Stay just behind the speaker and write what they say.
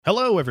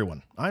Hello,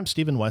 everyone. I'm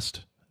Stephen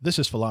West. This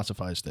is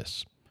Philosophize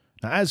This.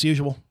 Now, as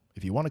usual,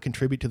 if you want to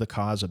contribute to the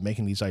cause of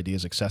making these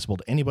ideas accessible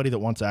to anybody that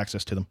wants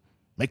access to them,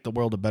 make the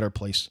world a better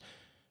place,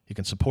 you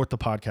can support the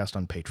podcast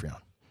on Patreon.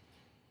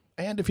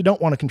 And if you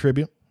don't want to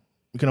contribute,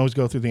 you can always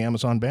go through the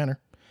Amazon banner,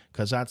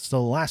 because that's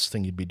the last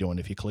thing you'd be doing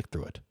if you click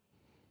through it.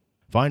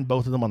 Find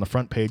both of them on the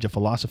front page of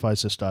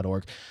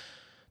philosophizethis.org.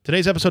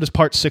 Today's episode is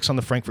part 6 on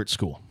the Frankfurt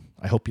School.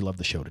 I hope you love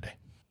the show today.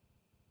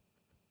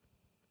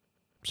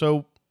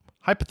 So,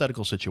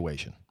 hypothetical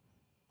situation.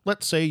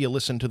 Let's say you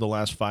listened to the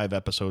last 5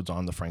 episodes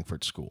on the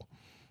Frankfurt School.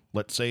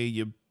 Let's say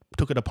you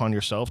took it upon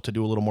yourself to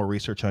do a little more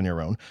research on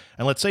your own.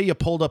 And let's say you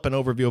pulled up an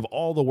overview of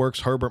all the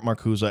works Herbert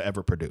Marcuse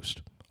ever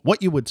produced.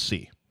 What you would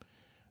see,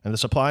 and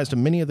this applies to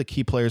many of the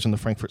key players in the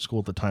Frankfurt School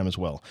at the time as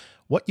well,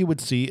 what you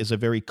would see is a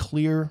very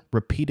clear,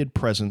 repeated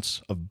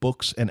presence of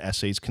books and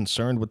essays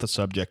concerned with the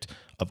subject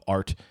of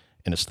art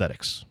and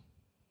aesthetics.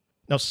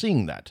 Now,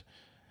 seeing that,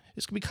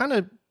 this can be kind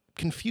of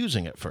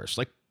confusing at first.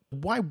 Like,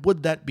 why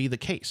would that be the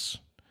case?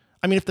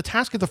 I mean, if the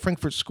task of the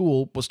Frankfurt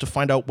School was to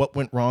find out what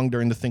went wrong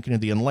during the thinking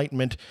of the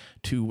Enlightenment,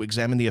 to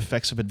examine the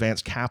effects of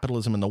advanced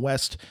capitalism in the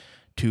West,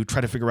 to try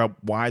to figure out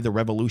why the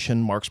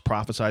revolution Marx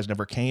prophesied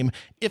never came,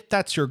 if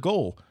that's your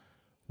goal,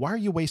 why are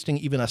you wasting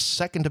even a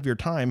second of your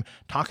time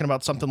talking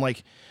about something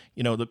like,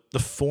 the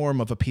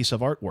form of a piece of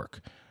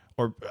artwork,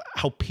 or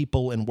how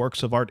people and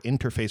works of art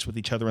interface with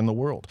each other in the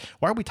world?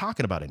 Why are we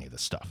talking about any of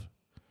this stuff?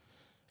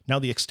 Now,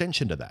 the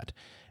extension to that,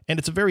 and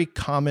it's a very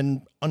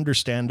common,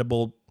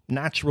 understandable,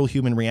 natural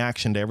human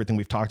reaction to everything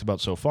we've talked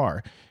about so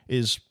far,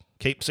 is,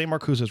 okay, say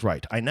Marcuse is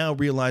right. I now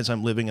realize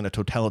I'm living in a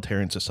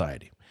totalitarian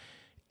society.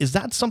 Is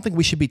that something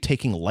we should be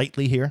taking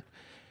lightly here?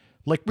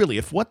 Like, really,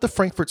 if what the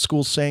Frankfurt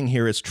School's saying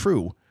here is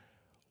true,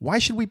 why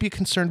should we be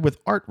concerned with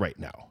art right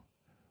now?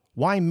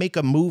 Why make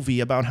a movie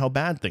about how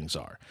bad things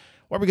are?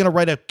 Why are we going to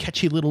write a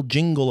catchy little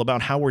jingle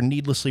about how we're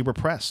needlessly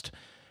repressed?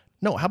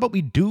 No, how about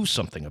we do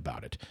something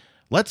about it?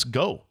 Let's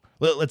go.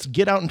 Let's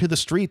get out into the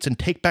streets and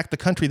take back the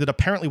country that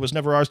apparently was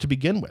never ours to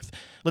begin with.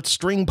 Let's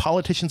string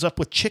politicians up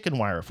with chicken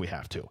wire if we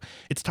have to.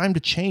 It's time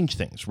to change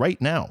things right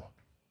now.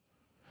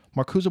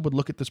 Marcuse would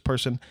look at this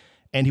person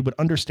and he would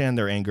understand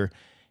their anger.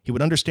 He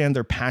would understand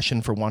their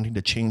passion for wanting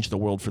to change the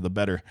world for the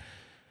better.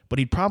 But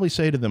he'd probably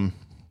say to them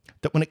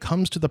that when it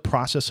comes to the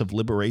process of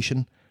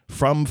liberation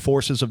from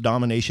forces of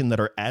domination that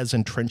are as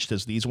entrenched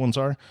as these ones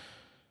are,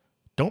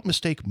 don't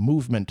mistake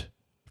movement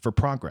for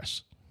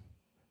progress.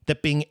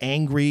 That being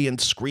angry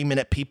and screaming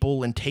at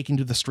people and taking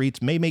to the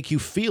streets may make you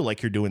feel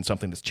like you're doing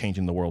something that's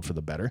changing the world for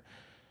the better.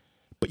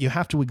 But you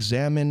have to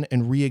examine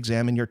and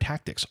re-examine your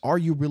tactics. Are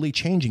you really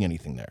changing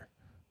anything there?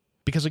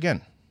 Because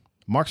again,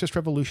 Marxist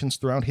revolutions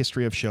throughout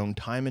history have shown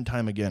time and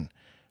time again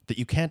that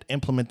you can't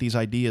implement these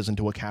ideas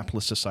into a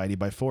capitalist society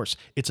by force.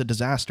 It's a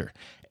disaster.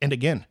 And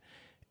again,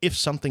 if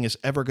something is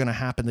ever going to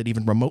happen that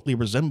even remotely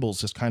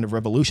resembles this kind of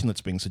revolution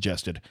that's being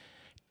suggested,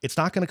 it's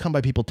not going to come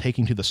by people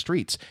taking to the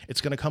streets.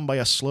 It's going to come by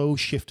a slow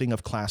shifting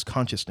of class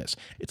consciousness.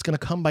 It's going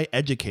to come by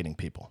educating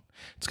people.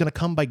 It's going to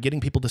come by getting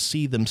people to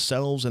see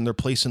themselves and their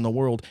place in the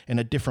world in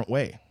a different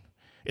way.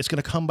 It's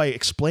going to come by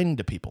explaining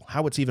to people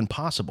how it's even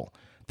possible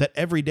that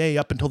every day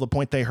up until the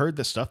point they heard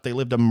this stuff, they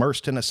lived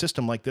immersed in a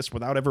system like this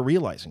without ever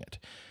realizing it.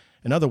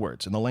 In other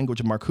words, in the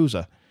language of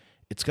Marcuse,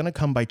 it's going to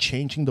come by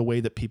changing the way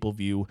that people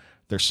view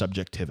their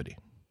subjectivity.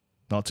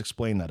 Now, let's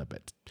explain that a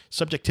bit.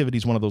 Subjectivity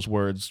is one of those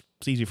words.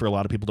 It's easy for a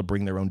lot of people to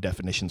bring their own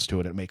definitions to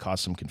it. It may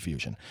cause some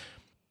confusion.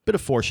 Bit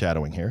of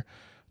foreshadowing here.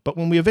 But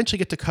when we eventually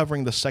get to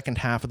covering the second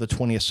half of the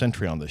 20th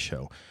century on this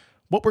show,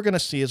 what we're going to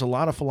see is a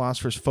lot of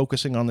philosophers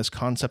focusing on this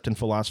concept in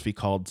philosophy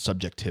called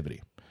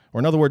subjectivity. Or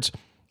in other words,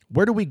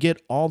 where do we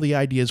get all the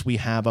ideas we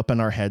have up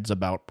in our heads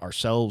about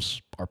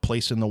ourselves, our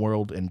place in the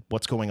world, and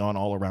what's going on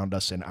all around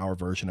us in our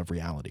version of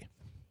reality?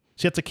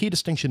 See, that's a key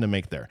distinction to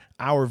make there,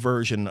 our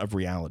version of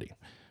reality.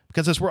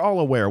 Because as we're all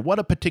aware, what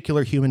a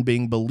particular human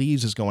being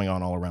believes is going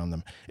on all around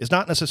them is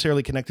not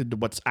necessarily connected to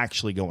what's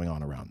actually going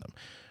on around them.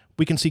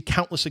 We can see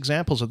countless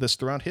examples of this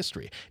throughout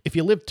history. If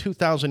you lived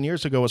 2,000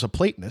 years ago as a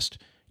Platonist,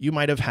 you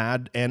might have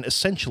had an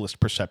essentialist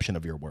perception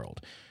of your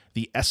world.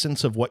 The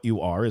essence of what you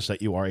are is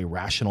that you are a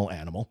rational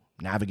animal,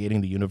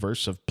 navigating the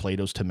universe of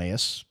Plato's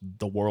Timaeus,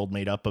 the world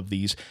made up of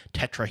these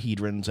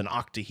tetrahedrons and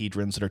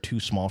octahedrons that are too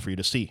small for you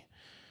to see.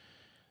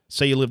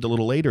 Say you lived a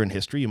little later in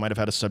history, you might have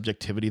had a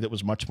subjectivity that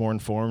was much more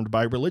informed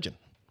by religion.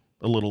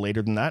 A little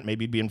later than that,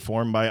 maybe you'd be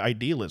informed by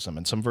idealism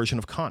and some version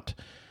of Kant.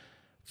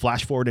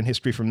 Flash forward in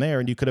history from there,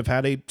 and you could have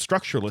had a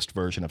structuralist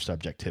version of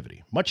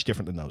subjectivity, much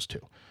different than those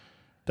two.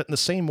 That in the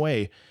same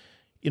way,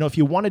 if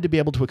you wanted to be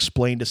able to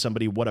explain to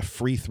somebody what a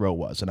free throw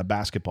was in a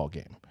basketball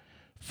game,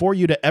 for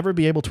you to ever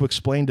be able to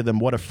explain to them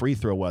what a free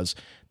throw was,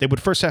 they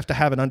would first have to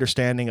have an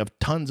understanding of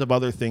tons of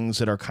other things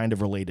that are kind of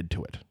related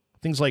to it.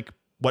 Things like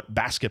what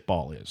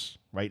basketball is,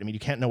 right? I mean, you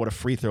can't know what a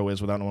free throw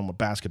is without knowing what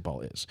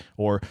basketball is,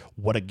 or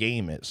what a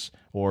game is,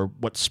 or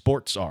what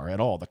sports are at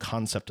all, the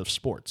concept of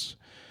sports.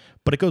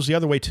 But it goes the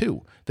other way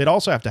too. They'd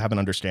also have to have an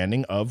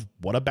understanding of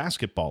what a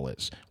basketball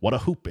is, what a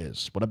hoop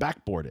is, what a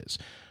backboard is,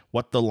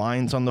 what the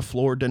lines on the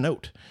floor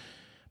denote.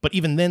 But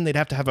even then, they'd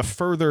have to have a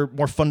further,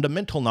 more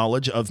fundamental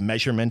knowledge of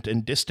measurement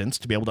and distance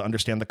to be able to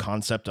understand the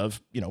concept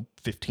of,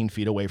 15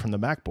 feet away from the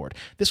backboard.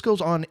 This goes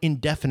on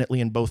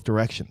indefinitely in both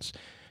directions.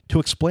 To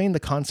explain the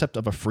concept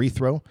of a free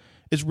throw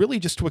is really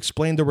just to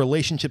explain the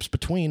relationships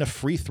between a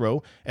free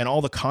throw and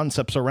all the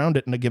concepts around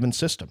it in a given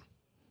system.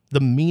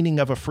 The meaning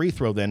of a free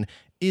throw, then,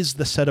 is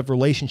the set of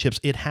relationships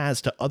it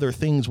has to other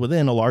things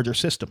within a larger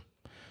system.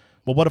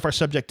 Well, what if our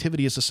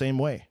subjectivity is the same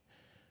way?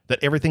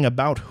 That everything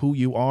about who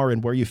you are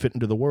and where you fit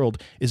into the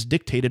world is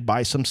dictated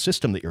by some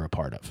system that you're a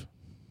part of.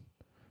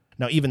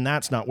 Now, even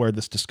that's not where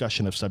this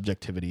discussion of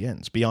subjectivity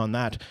ends. Beyond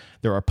that,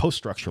 there are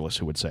post-structuralists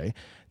who would say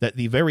that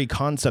the very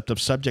concept of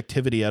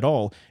subjectivity at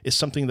all is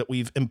something that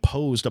we've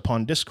imposed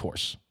upon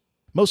discourse,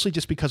 mostly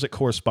just because it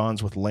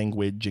corresponds with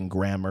language and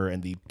grammar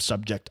and the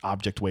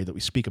subject-object way that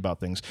we speak about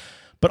things,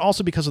 but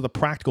also because of the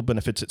practical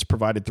benefits it's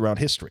provided throughout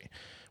history.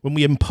 When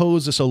we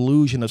impose this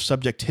illusion of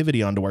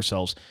subjectivity onto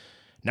ourselves,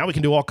 now we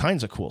can do all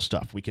kinds of cool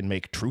stuff. We can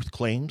make truth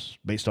claims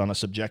based on a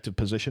subjective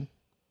position.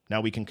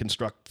 Now we can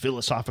construct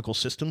philosophical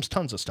systems,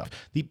 tons of stuff.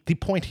 The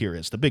point here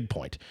is, the big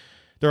point,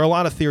 there are a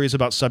lot of theories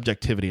about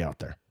subjectivity out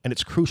there, and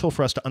it's crucial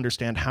for us to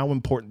understand how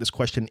important this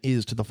question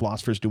is to the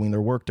philosophers doing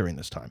their work during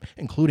this time,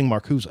 including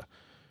Marcuse.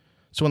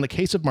 So in the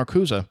case of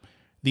Marcuse,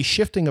 the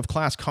shifting of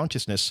class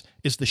consciousness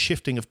is the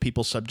shifting of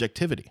people's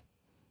subjectivity.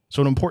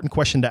 So an important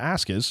question to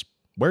ask is,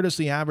 where does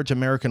the average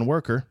American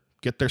worker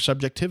get their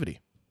subjectivity?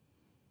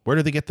 Where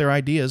do they get their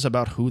ideas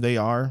about who they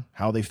are,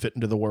 how they fit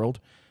into the world,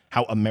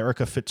 how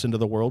America fits into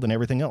the world, and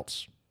everything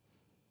else?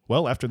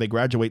 Well, after they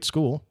graduate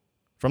school,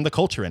 from the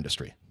culture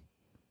industry.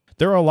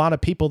 There are a lot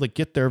of people that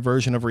get their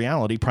version of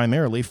reality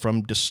primarily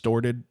from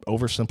distorted,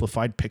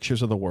 oversimplified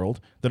pictures of the world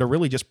that are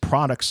really just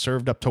products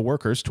served up to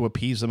workers to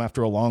appease them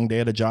after a long day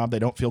at a job they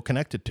don't feel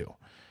connected to.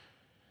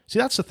 See,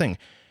 that's the thing.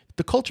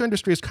 The culture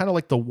industry is kind of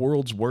like the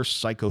world's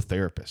worst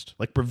psychotherapist,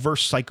 like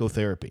reverse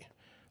psychotherapy.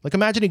 Like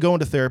imagine you go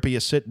into therapy, you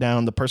sit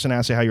down, the person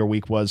asks you how your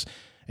week was,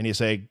 and you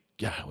say,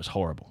 yeah, it was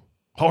horrible.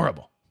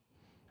 Horrible.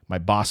 My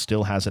boss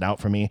still has it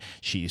out for me.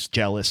 She's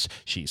jealous.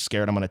 She's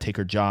scared I'm going to take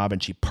her job,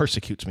 and she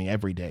persecutes me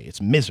every day.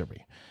 It's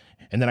misery.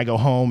 And then I go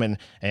home,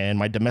 and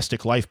my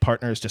domestic life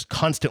partner is just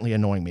constantly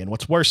annoying me. And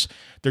what's worse,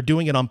 they're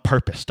doing it on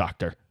purpose,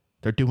 doctor.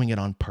 They're doing it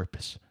on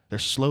purpose. They're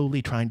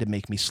slowly trying to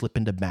make me slip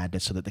into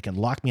madness so that they can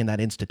lock me in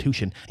that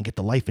institution and get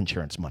the life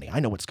insurance money. I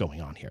know what's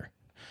going on here.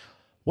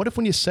 What if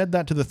when you said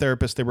that to the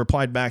therapist, they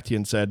replied back to you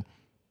and said,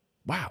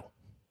 wow,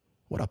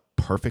 what a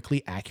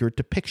perfectly accurate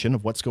depiction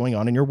of what's going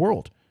on in your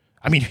world.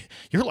 I mean,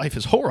 your life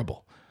is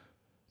horrible.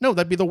 No,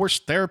 that'd be the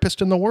worst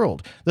therapist in the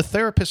world. The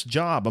therapist's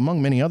job,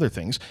 among many other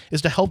things,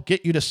 is to help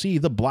get you to see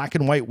the black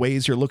and white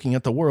ways you're looking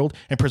at the world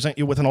and present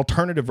you with an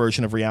alternative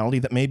version of reality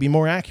that may be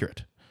more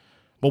accurate.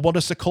 Well, what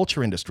does the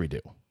culture industry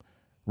do?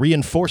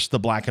 Reinforce the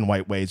black and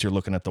white ways you're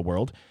looking at the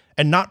world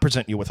and not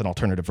present you with an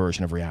alternative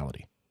version of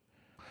reality.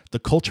 The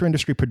culture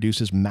industry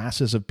produces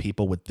masses of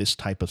people with this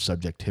type of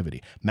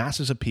subjectivity,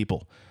 masses of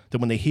people that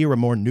when they hear a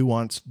more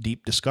nuanced,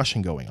 deep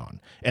discussion going on,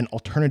 an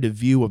alternative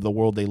view of the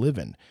world they live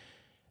in,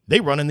 they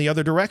run in the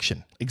other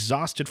direction,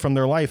 exhausted from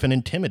their life and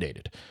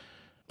intimidated.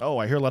 Oh,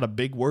 I hear a lot of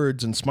big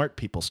words and smart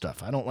people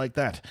stuff. I don't like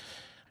that.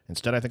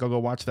 Instead, I think I'll go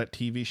watch that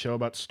TV show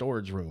about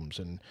storage rooms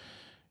and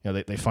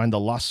they find the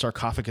lost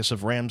sarcophagus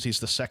of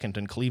Ramses II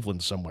in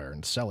Cleveland somewhere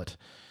and sell it.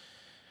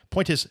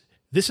 Point is,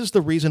 this is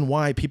the reason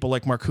why people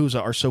like Marcuse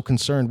are so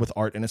concerned with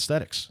art and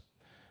aesthetics.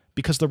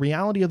 Because the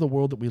reality of the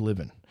world that we live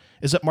in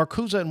is that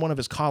Marcuse and one of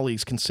his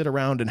colleagues can sit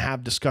around and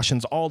have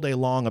discussions all day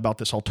long about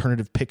this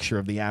alternative picture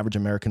of the average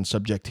American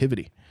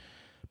subjectivity.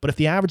 But if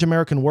the average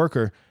American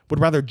worker would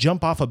rather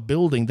jump off a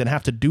building than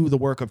have to do the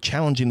work of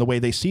challenging the way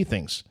they see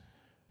things,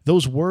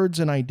 those words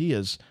and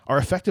ideas are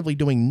effectively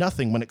doing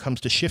nothing when it comes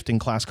to shifting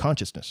class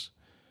consciousness.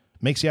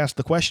 Makes you ask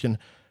the question,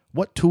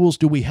 what tools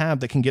do we have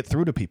that can get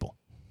through to people?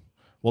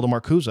 Well, to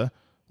Marcuse,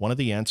 one of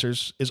the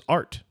answers is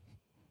art.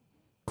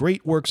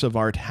 Great works of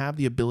art have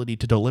the ability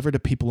to deliver to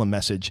people a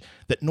message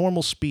that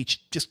normal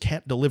speech just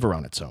can't deliver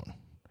on its own.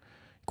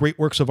 Great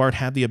works of art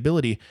have the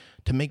ability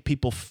to make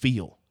people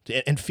feel,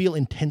 and feel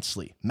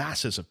intensely,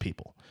 masses of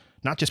people,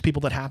 not just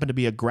people that happen to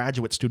be a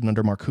graduate student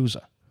under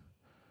Marcuse.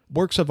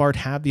 Works of art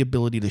have the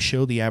ability to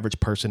show the average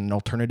person an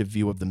alternative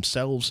view of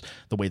themselves,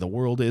 the way the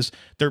world is,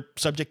 their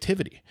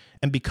subjectivity.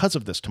 And because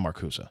of this, to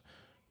Marcuse,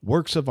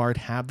 works of art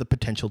have the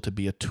potential to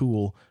be a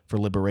tool for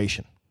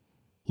liberation.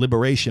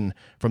 Liberation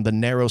from the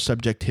narrow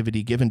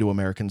subjectivity given to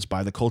Americans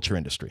by the culture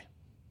industry.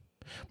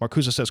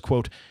 Marcuse says,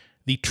 quote,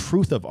 "The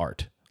truth of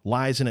art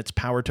lies in its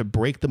power to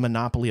break the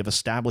monopoly of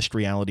established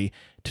reality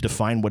to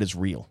define what is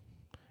real."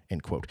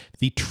 End quote.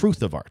 The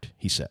truth of art,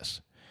 he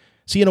says.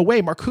 See, in a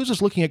way, Marcuse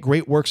is looking at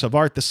great works of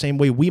art the same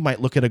way we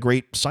might look at a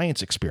great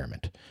science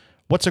experiment.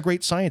 What's a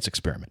great science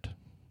experiment?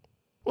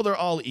 Well, they're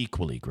all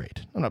equally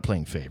great. I'm not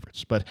playing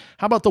favorites, but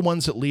how about the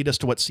ones that lead us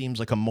to what seems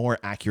like a more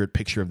accurate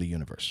picture of the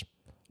universe?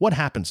 What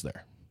happens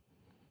there?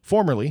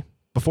 Formerly,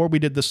 before we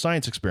did this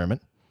science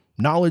experiment,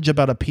 knowledge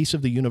about a piece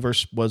of the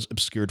universe was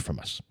obscured from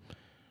us.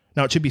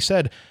 Now, it should be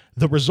said,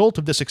 the result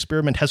of this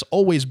experiment has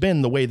always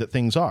been the way that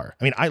things are.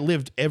 I mean, I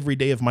lived every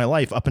day of my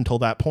life up until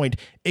that point,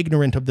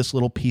 ignorant of this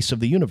little piece of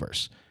the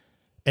universe.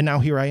 And now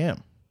here I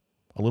am,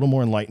 a little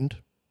more enlightened,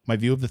 my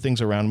view of the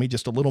things around me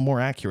just a little more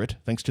accurate,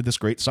 thanks to this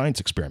great science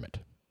experiment.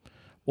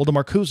 Well, to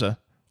Marcuse,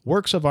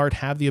 works of art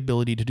have the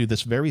ability to do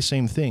this very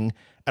same thing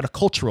at a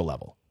cultural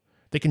level.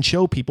 They can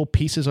show people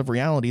pieces of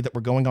reality that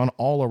were going on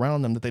all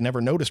around them that they never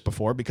noticed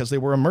before because they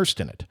were immersed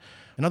in it.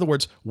 In other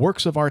words,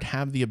 works of art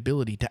have the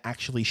ability to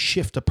actually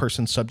shift a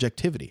person's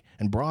subjectivity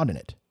and broaden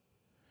it.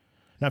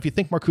 Now, if you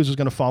think Marcuse is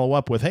going to follow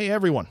up with, hey,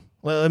 everyone,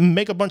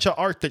 make a bunch of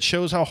art that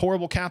shows how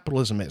horrible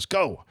capitalism is,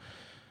 go.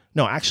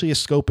 No, actually, his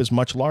scope is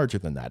much larger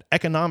than that.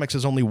 Economics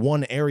is only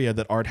one area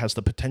that art has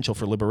the potential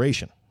for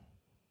liberation.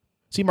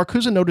 See,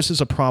 Marcuse notices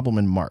a problem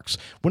in Marx.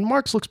 When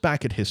Marx looks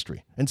back at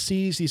history and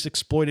sees these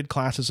exploited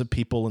classes of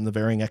people in the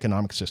varying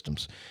economic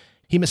systems,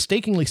 he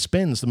mistakenly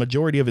spends the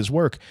majority of his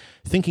work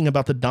thinking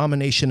about the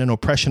domination and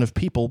oppression of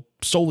people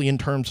solely in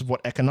terms of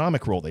what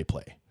economic role they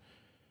play.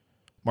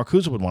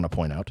 Marcuse would want to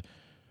point out,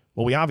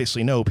 well, we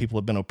obviously know people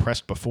have been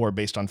oppressed before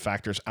based on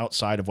factors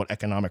outside of what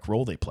economic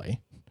role they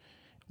play.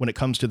 When it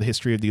comes to the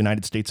history of the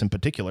United States in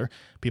particular,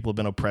 people have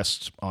been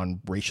oppressed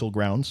on racial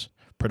grounds,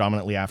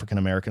 predominantly African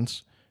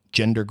Americans,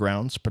 gender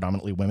grounds,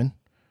 predominantly women,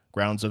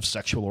 grounds of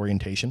sexual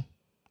orientation,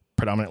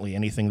 predominantly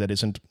anything that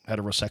isn't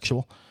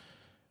heterosexual.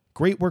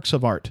 Great works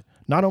of art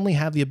not only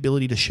have the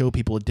ability to show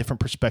people a different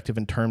perspective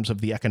in terms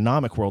of the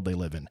economic world they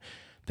live in,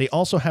 they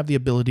also have the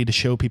ability to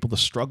show people the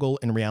struggle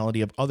and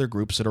reality of other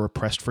groups that are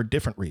oppressed for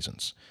different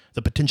reasons.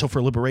 The potential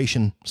for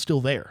liberation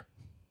still there.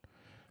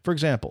 For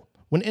example,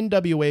 when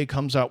NWA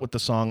comes out with the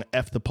song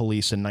F the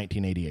Police in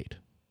 1988,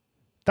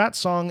 that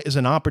song is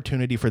an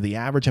opportunity for the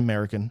average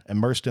American,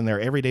 immersed in their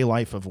everyday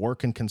life of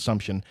work and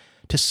consumption,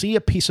 to see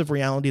a piece of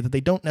reality that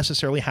they don't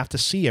necessarily have to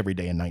see every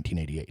day in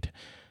 1988,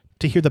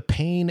 to hear the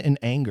pain and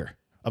anger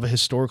of a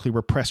historically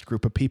repressed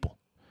group of people.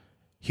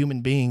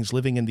 Human beings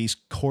living in these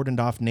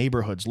cordoned-off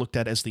neighborhoods looked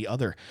at as the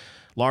other,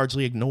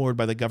 largely ignored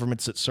by the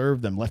governments that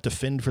serve them, left to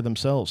fend for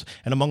themselves.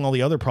 And among all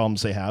the other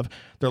problems they have,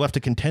 they're left to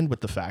contend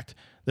with the fact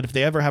that if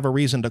they ever have a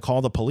reason to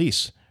call the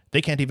police,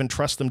 they can't even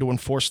trust them to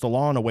enforce the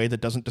law in a way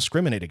that doesn't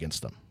discriminate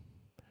against them.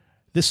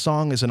 This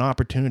song is an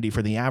opportunity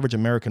for the average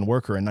American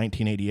worker in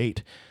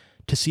 1988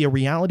 to see a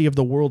reality of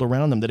the world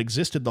around them that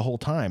existed the whole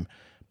time,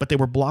 but they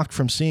were blocked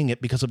from seeing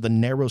it because of the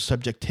narrow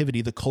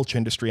subjectivity the culture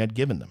industry had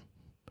given them.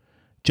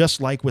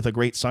 Just like with a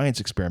great science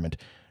experiment,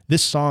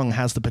 this song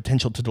has the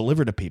potential to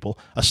deliver to people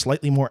a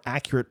slightly more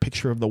accurate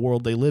picture of the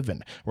world they live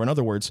in, or in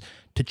other words,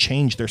 to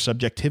change their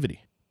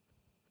subjectivity.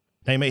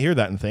 Now you may hear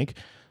that and think,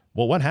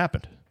 well, what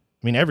happened?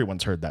 I mean,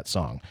 everyone's heard that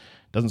song.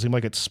 Doesn't seem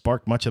like it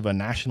sparked much of a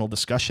national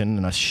discussion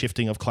and a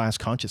shifting of class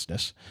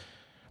consciousness.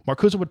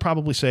 Marcuse would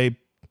probably say,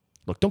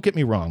 look, don't get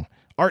me wrong.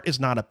 Art is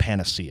not a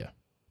panacea.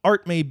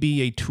 Art may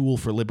be a tool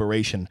for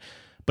liberation,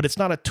 but it's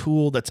not a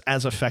tool that's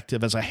as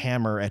effective as a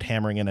hammer at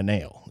hammering in a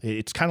nail.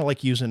 It's kind of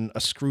like using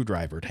a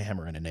screwdriver to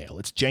hammer in a nail.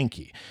 It's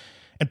janky.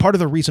 And part of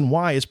the reason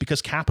why is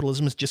because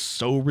capitalism is just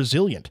so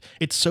resilient.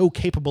 It's so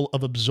capable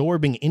of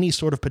absorbing any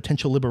sort of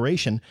potential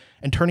liberation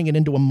and turning it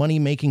into a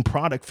money-making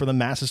product for the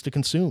masses to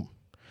consume.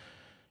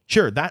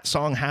 Sure, that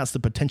song has the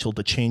potential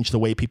to change the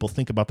way people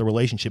think about the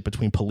relationship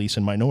between police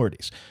and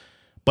minorities.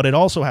 But it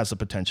also has the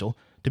potential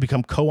to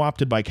become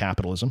co-opted by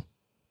capitalism,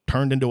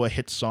 turned into a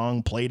hit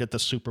song played at the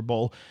Super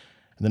Bowl,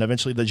 and then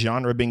eventually the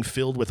genre being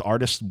filled with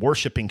artists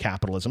worshiping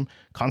capitalism,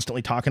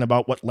 constantly talking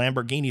about what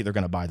Lamborghini they're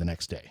going to buy the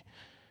next day.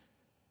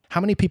 How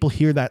many people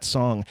hear that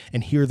song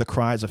and hear the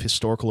cries of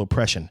historical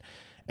oppression?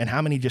 And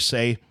how many just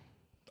say,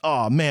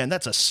 oh man,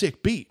 that's a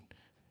sick beat.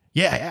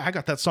 Yeah, I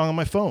got that song on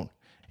my phone.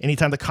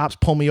 Anytime the cops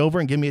pull me over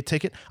and give me a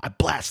ticket, I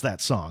blast that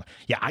song.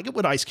 Yeah, I get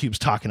what Ice Cube's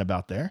talking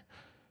about there.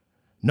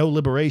 No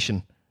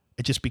liberation.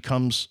 It just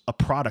becomes a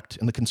product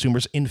in the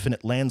consumer's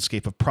infinite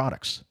landscape of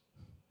products.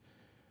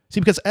 See,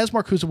 because as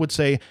Marcuse would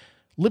say,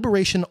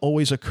 liberation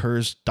always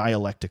occurs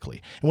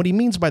dialectically. And what he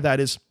means by that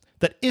is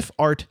that if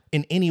art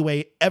in any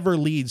way ever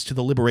leads to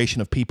the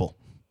liberation of people,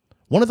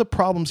 one of the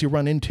problems you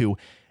run into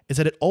is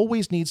that it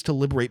always needs to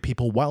liberate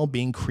people while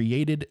being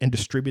created and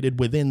distributed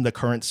within the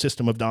current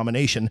system of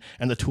domination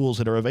and the tools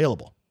that are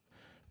available.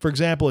 For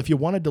example, if you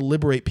wanted to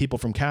liberate people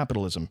from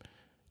capitalism,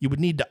 you would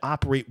need to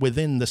operate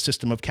within the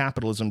system of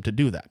capitalism to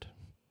do that.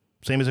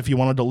 Same as if you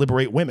wanted to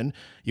liberate women,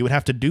 you would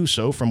have to do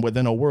so from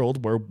within a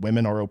world where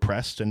women are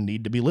oppressed and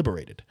need to be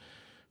liberated.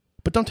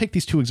 But don't take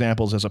these two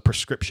examples as a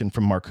prescription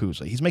from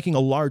Marcuse. He's making a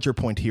larger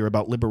point here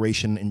about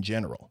liberation in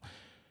general.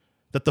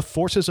 That the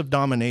forces of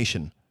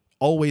domination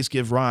always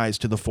give rise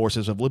to the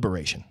forces of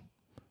liberation.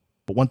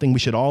 But one thing we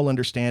should all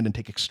understand and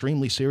take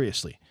extremely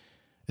seriously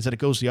is that it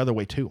goes the other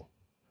way too.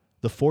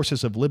 The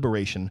forces of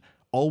liberation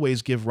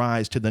always give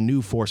rise to the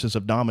new forces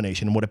of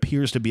domination in what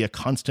appears to be a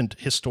constant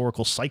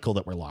historical cycle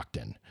that we're locked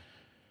in.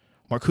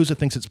 Marcuse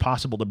thinks it's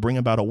possible to bring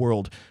about a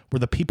world where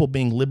the people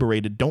being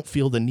liberated don't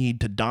feel the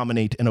need to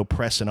dominate and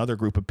oppress another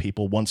group of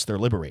people once they're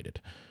liberated.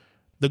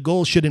 The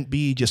goal shouldn't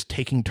be just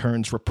taking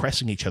turns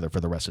repressing each other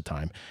for the rest of the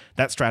time.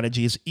 That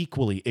strategy is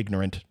equally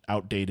ignorant,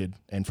 outdated,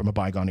 and from a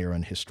bygone era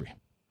in history.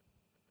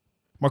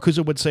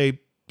 Marcuse would say,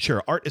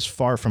 sure, art is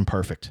far from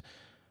perfect,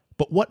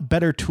 but what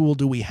better tool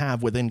do we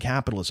have within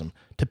capitalism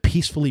to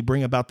peacefully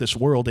bring about this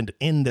world and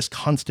end this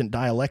constant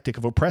dialectic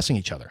of oppressing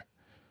each other?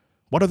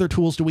 What other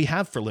tools do we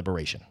have for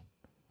liberation?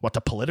 What,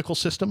 the political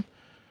system?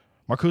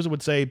 Marcuse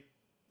would say,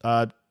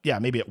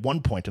 maybe at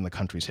one point in the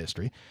country's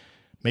history,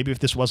 maybe if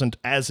this wasn't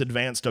as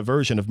advanced a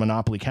version of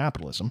monopoly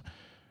capitalism,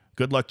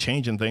 good luck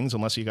changing things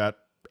unless you got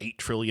 $8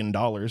 trillion,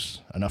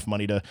 enough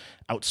money to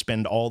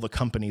outspend all the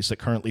companies that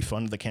currently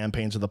fund the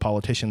campaigns of the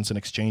politicians in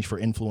exchange for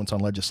influence on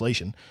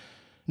legislation.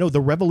 No,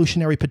 the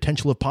revolutionary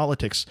potential of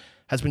politics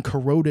has been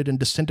corroded and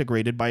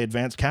disintegrated by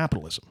advanced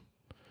capitalism.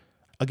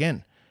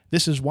 Again,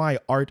 this is why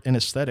art and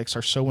aesthetics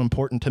are so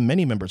important to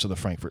many members of the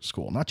Frankfurt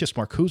School, not just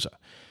Marcuse,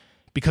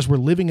 because we're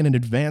living in an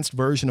advanced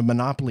version of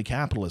monopoly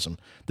capitalism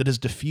that has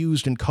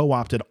diffused and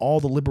co-opted all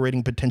the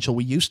liberating potential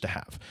we used to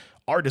have.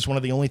 Art is one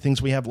of the only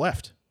things we have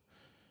left.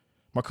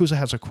 Marcuse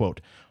has a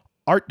quote,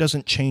 "Art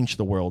doesn't change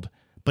the world,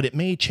 but it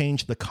may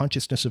change the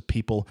consciousness of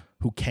people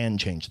who can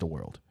change the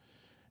world."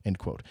 End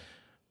quote.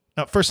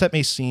 Now, at first that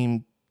may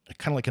seem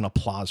kind of like an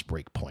applause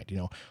break point.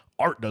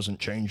 Art doesn't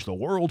change the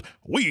world,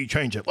 we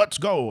change it, let's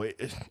go.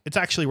 It's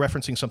actually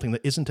referencing something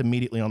that isn't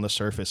immediately on the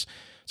surface,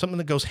 something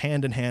that goes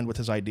hand in hand with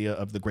his idea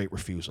of the Great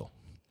Refusal.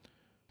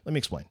 Let me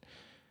explain.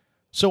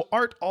 So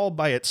art all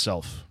by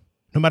itself,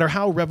 no matter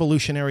how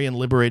revolutionary and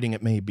liberating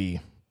it may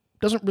be,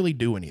 doesn't really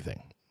do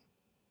anything.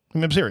 I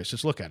mean, I'm serious,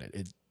 just look at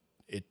it.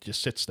 It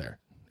just sits there.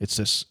 It's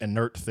this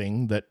inert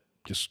thing that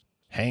just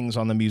hangs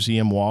on the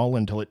museum wall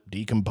until it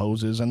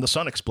decomposes and the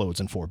sun explodes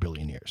in 4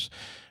 billion years.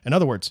 In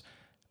other words,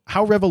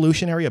 how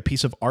revolutionary a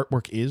piece of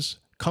artwork is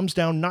comes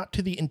down not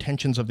to the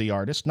intentions of the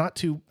artist, not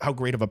to how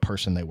great of a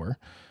person they were,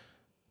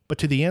 but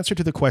to the answer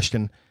to the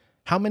question,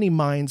 how many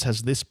minds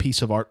has this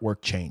piece of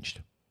artwork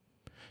changed?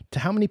 To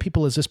how many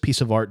people has this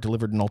piece of art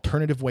delivered an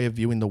alternative way of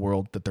viewing the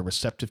world that they're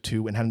receptive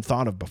to and hadn't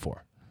thought of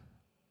before?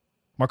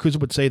 Marcuse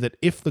would say that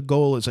if the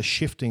goal is a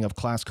shifting of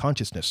class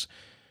consciousness,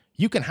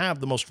 you can have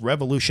the most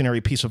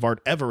revolutionary piece of art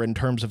ever in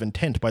terms of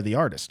intent by the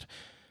artist,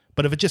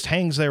 but if it just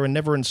hangs there and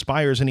never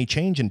inspires any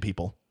change in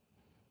people,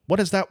 what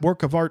has that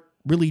work of art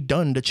really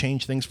done to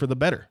change things for the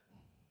better?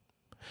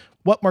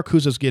 What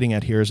Marcuse is getting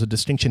at here is a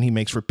distinction he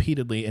makes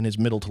repeatedly in his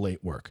middle to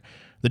late work,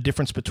 the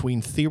difference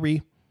between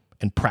theory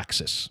and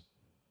praxis.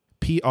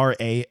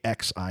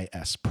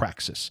 Praxis,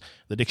 praxis.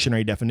 The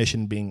dictionary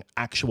definition being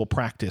actual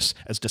practice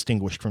as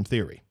distinguished from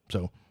theory.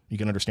 So you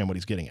can understand what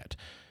he's getting at.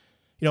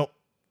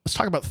 Let's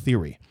talk about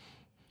theory.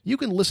 You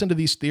can listen to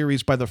these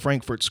theories by the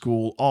Frankfurt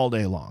School all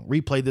day long.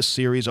 Replay this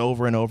series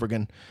over and over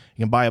again.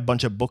 You can buy a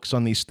bunch of books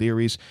on these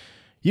theories.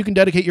 You can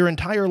dedicate your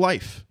entire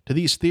life to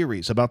these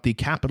theories about the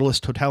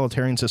capitalist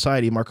totalitarian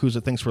society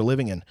Marcuse thinks we're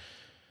living in.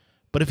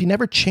 But if you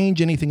never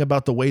change anything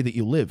about the way that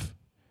you live,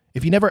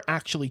 if you never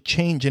actually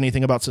change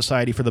anything about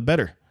society for the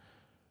better,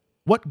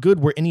 what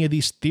good were any of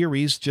these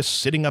theories just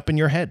sitting up in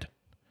your head?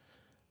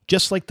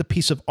 Just like the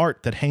piece of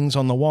art that hangs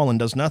on the wall and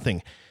does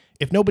nothing,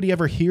 if nobody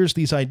ever hears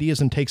these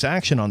ideas and takes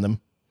action on them,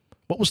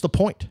 what was the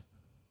point?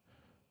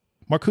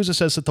 Marcuse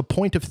says that the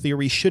point of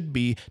theory should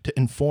be to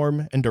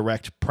inform and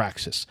direct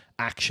praxis,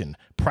 action,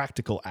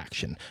 practical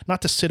action,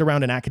 not to sit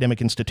around in academic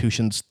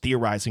institutions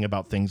theorizing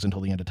about things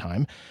until the end of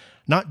time,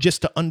 not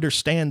just to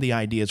understand the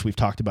ideas we've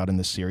talked about in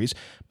this series,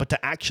 but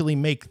to actually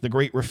make the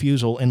Great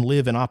Refusal and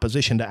live in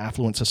opposition to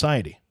affluent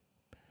society.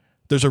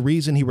 There's a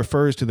reason he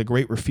refers to the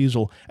Great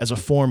Refusal as a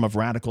form of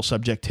radical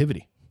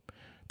subjectivity.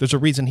 There's a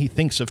reason he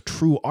thinks of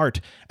true art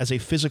as a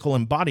physical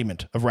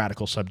embodiment of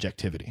radical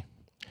subjectivity.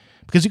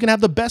 Because you can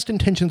have the best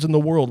intentions in the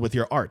world with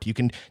your art. You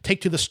can take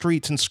to the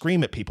streets and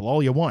scream at people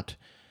all you want.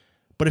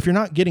 But if you're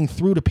not getting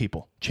through to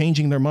people,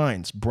 changing their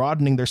minds,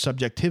 broadening their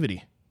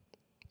subjectivity,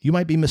 you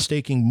might be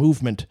mistaking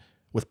movement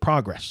with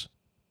progress.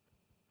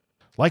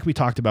 Like we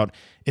talked about,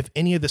 if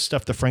any of this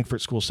stuff the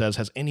Frankfurt School says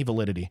has any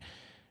validity,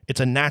 it's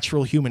a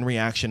natural human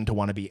reaction to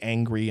want to be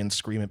angry and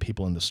scream at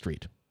people in the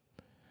street.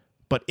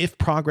 But if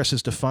progress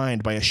is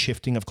defined by a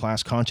shifting of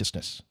class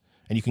consciousness,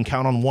 and you can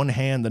count on one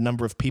hand the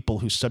number of people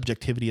whose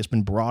subjectivity has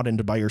been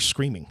broadened by your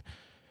screaming,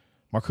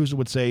 Marcuse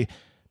would say,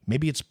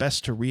 maybe it's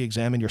best to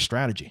re-examine your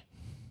strategy.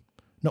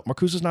 No,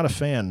 Marcuse is not a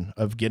fan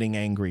of getting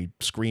angry,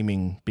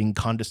 screaming, being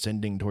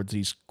condescending towards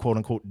these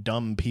quote-unquote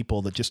dumb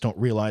people that just don't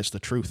realize the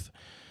truth.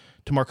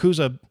 To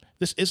Marcuse,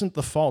 this isn't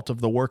the fault of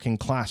the working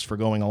class for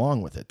going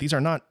along with it. These are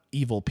not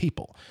evil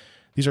people.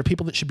 These are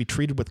people that should be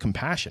treated with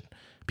compassion.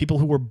 People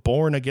who were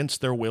born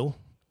against their will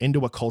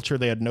into a culture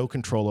they had no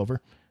control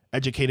over,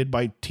 educated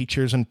by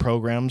teachers and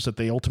programs that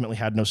they ultimately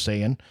had no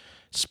say in,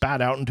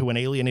 spat out into an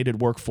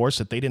alienated workforce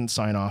that they didn't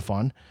sign off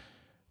on.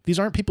 These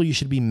aren't people you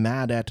should be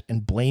mad at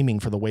and blaming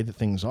for the way that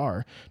things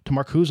are. To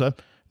Marcuse,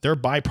 they're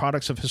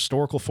byproducts of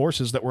historical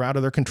forces that were out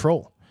of their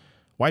control.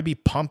 Why be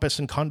pompous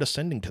and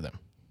condescending to them?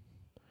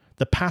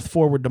 The path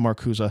forward to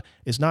Marcuse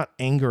is not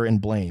anger and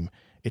blame.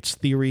 It's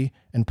theory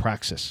and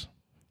praxis.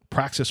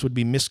 Praxis would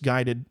be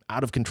misguided,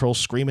 out of control,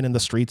 screaming in the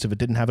streets if it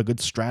didn't have a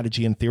good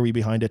strategy and theory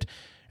behind it.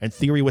 And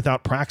theory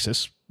without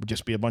praxis would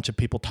just be a bunch of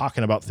people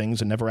talking about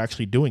things and never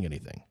actually doing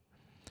anything.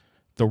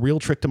 The real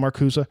trick to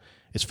Marcuse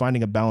is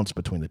finding a balance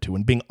between the two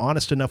and being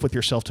honest enough with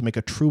yourself to make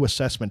a true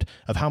assessment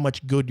of how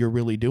much good you're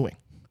really doing.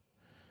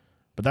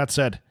 But that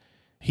said,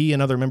 he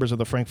and other members of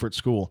the Frankfurt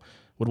School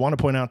would want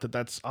to point out that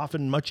that's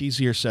often much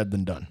easier said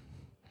than done.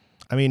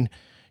 I mean,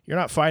 you're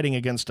not fighting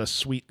against a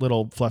sweet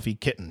little fluffy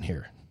kitten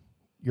here.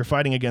 You're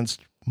fighting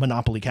against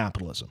monopoly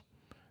capitalism.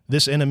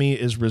 This enemy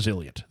is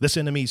resilient. This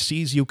enemy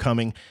sees you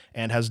coming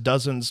and has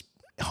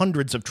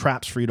hundreds of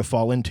traps for you to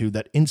fall into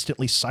that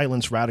instantly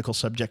silence radical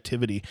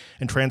subjectivity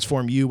and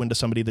transform you into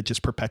somebody that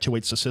just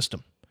perpetuates the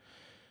system.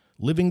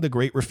 Living the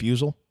great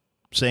refusal,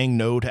 saying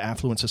no to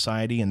affluent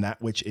society and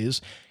that which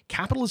is,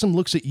 capitalism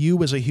looks at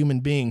you as a human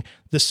being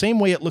the same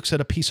way it looks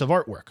at a piece of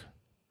artwork.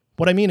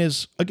 What I mean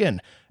is,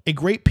 again, a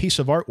great piece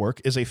of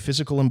artwork is a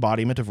physical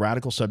embodiment of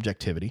radical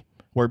subjectivity,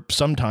 where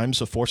sometimes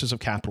the forces of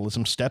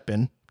capitalism step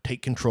in,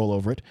 take control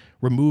over it,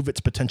 remove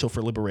its potential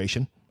for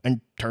liberation,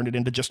 and turn it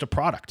into just a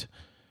product.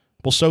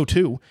 Well, so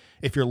too,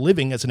 if you're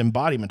living as an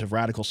embodiment of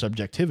radical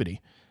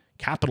subjectivity,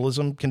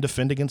 capitalism can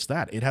defend against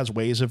that. It has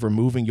ways of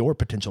removing your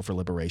potential for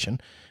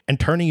liberation and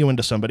turning you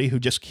into somebody who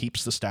just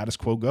keeps the status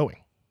quo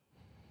going.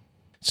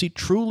 See,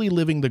 truly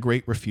living the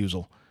great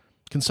refusal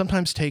can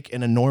sometimes take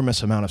an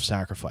enormous amount of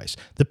sacrifice.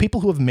 The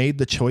people who have made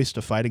the choice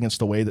to fight against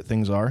the way that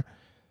things are,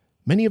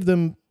 many of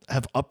them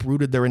have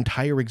uprooted their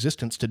entire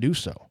existence to do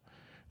so.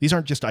 These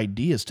aren't just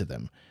ideas to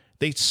them.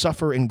 They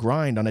suffer and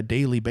grind on a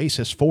daily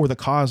basis for the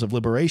cause of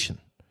liberation.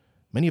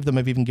 Many of them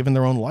have even given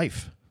their own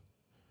life.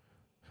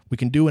 We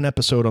can do an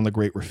episode on the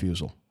Great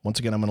Refusal. Once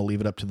again, I'm going to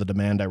leave it up to the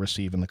demand I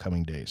receive in the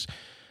coming days.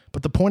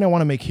 But the point I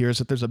want to make here is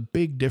that there's a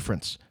big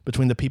difference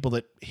between the people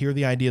that hear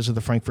the ideas of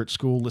the Frankfurt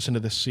School, listen to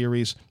this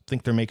series,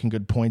 think they're making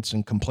good points,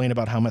 and complain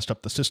about how messed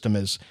up the system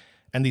is,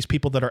 and these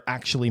people that are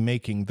actually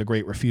making the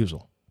Great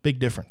Refusal. Big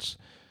difference.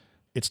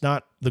 It's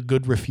not the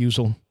good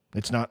refusal.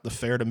 It's not the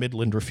fair to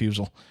Midland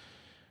refusal.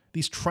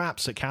 These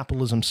traps that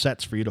capitalism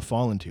sets for you to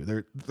fall into,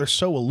 they're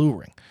so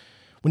alluring.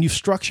 When you've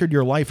structured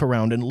your life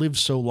around and lived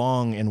so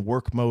long in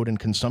work mode and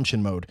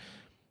consumption mode,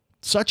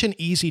 such an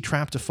easy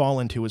trap to fall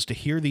into is to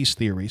hear these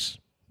theories,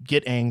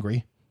 get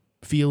angry,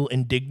 feel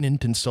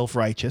indignant and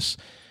self-righteous,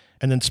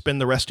 and then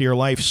spend the rest of your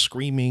life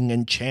screaming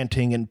and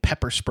chanting and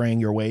pepper spraying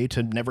your way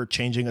to never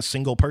changing a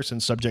single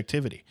person's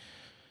subjectivity.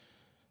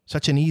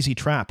 Such an easy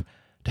trap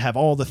to have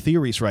all the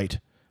theories right,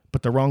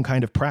 but the wrong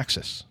kind of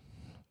praxis.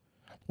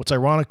 What's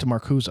ironic to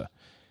Marcuse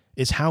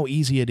is how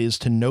easy it is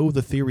to know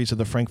the theories of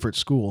the Frankfurt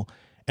School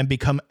and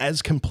become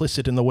as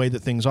complicit in the way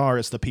that things are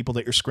as the people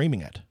that you're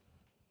screaming at.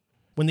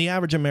 When the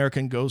average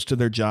American goes to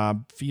their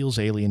job, feels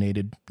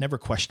alienated, never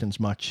questions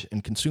much,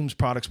 and consumes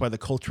products by the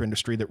culture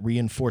industry that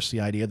reinforce the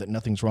idea that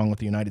nothing's wrong with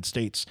the United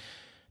States,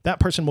 that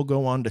person will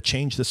go on to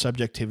change the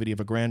subjectivity of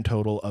a grand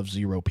total of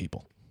 0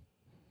 people.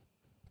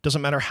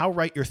 Doesn't matter how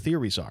right your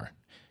theories are.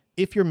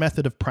 If your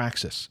method of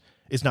praxis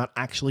is not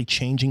actually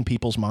changing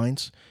people's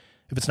minds,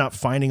 if it's not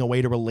finding a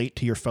way to relate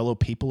to your fellow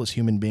people as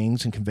human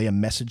beings and convey a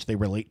message they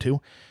relate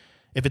to,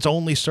 if it's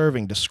only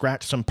serving to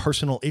scratch some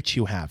personal itch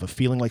you have of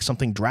feeling like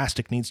something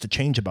drastic needs to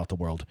change about the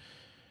world,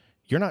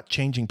 you're not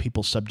changing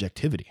people's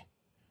subjectivity.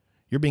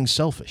 You're being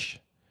selfish,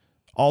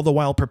 all the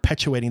while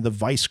perpetuating the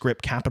vice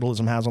grip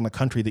capitalism has on the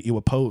country that you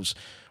oppose,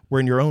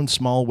 where in your own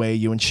small way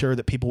you ensure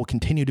that people will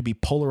continue to be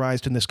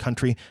polarized in this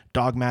country,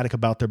 dogmatic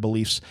about their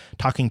beliefs,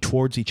 talking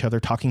towards each other,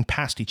 talking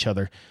past each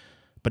other,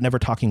 but never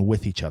talking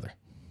with each other.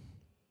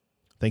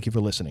 Thank you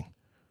for listening.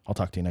 I'll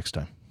talk to you next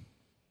time.